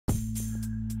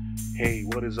Hey,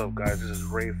 what is up, guys? This is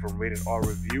Ray from Rated R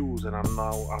Reviews, and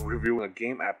I'm reviewing a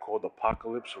game app called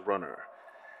Apocalypse Runner.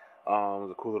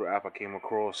 It's a cool little app I came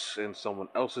across in someone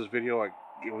else's video. It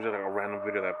was just like a random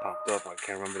video that popped up. I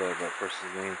can't remember the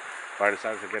person's name, but I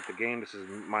decided to get the game. This is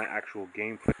my actual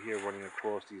gameplay here, running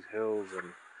across these hills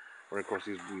and running across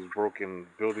these broken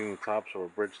building tops or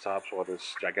bridge tops while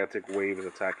this gigantic wave is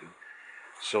attacking.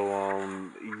 So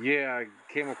yeah, I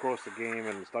came across the game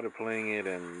and started playing it,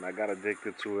 and I got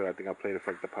addicted to it. I think I played it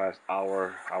for like the past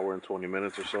hour and 20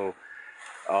 minutes or so.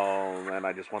 And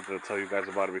I just wanted to tell you guys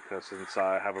about it because since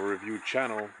I have a review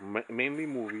channel, mainly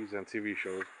movies and TV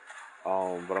shows,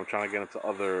 but I'm trying to get into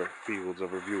other fields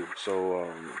of review.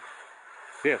 So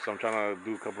yeah, so I'm trying to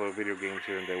do a couple of video games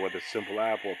here and there, whether it's simple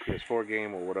app or PS4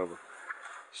 game or whatever.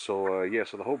 So yeah,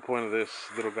 so the whole point of this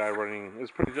little guy running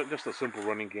is pretty just a simple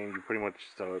running game. You pretty much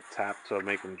tap to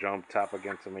make him jump, tap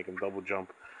again to make him double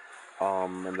jump,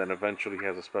 and then eventually he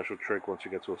has a special trick once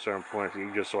you get to a certain point. So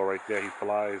you just saw right there, he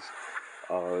flies,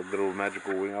 little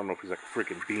magical wing. I don't know if he's like a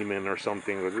freaking demon or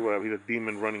something, or whatever. He's a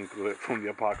demon running through it from the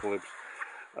apocalypse.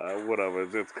 Whatever,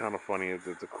 it's kind of funny. It's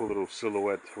a cool little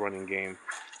silhouette running game.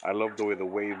 I love the way the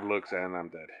wave looks, and I'm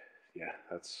dead. Yeah,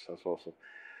 that's awesome.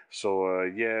 So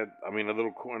yeah, I mean, a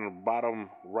little corner, bottom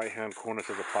right-hand corner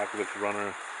says Apocalypse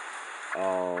Runner.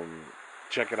 Um,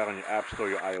 Check it out on your App Store,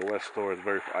 your iOS store. It's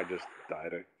very. I just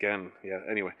died again. Yeah.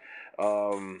 Anyway,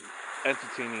 um,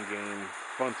 entertaining game,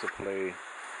 fun to play.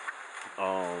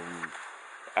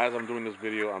 As I'm doing this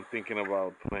video, I'm thinking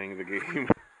about playing the game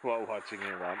while watching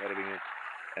it, while I'm editing it,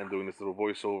 and doing this little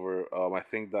voiceover. I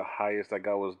think the highest I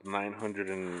got was 900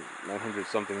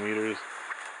 something meters.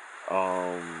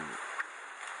 Um,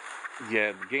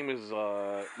 Yeah, the game is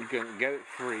you can get it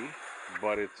free,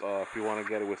 but it's if you want to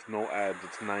get it with no ads,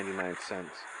 it's 99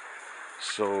 cents.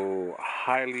 So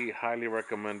highly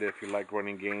recommend it if you like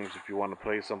running games, if you want to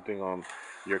play something on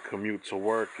your commute to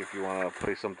work, if you want to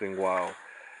play something while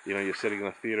you're sitting in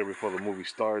a theater before the movie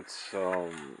starts,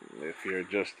 if you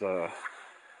just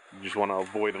want to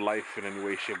avoid life in any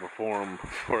way, shape, or form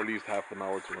for at least half an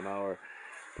hour to an hour.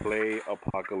 Play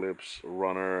Apocalypse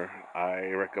Runner. I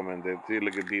recommend it. You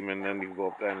look at Demon, and you go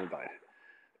up there and die.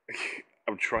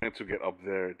 I'm trying to get up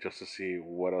there just to see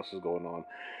what else is going on.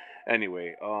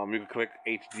 Anyway, you can click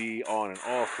HD on and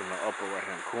off in the upper right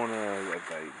hand corner. I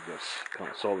just kind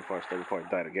of saw before I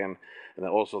died again. And then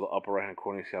also the upper right hand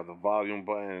corner, you have the volume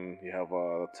button. You have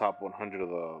the top 100 of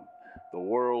the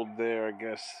world there, I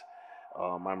guess.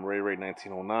 I'm Ray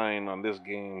 1909 on this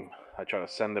game. I tried to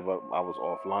send it, but I was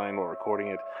offline while recording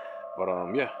it.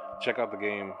 But yeah, check out the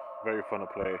game. Very fun to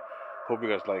play. Hope you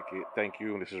guys like it. Thank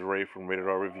you. This is Ray from Rated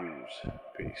R Reviews.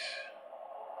 Peace.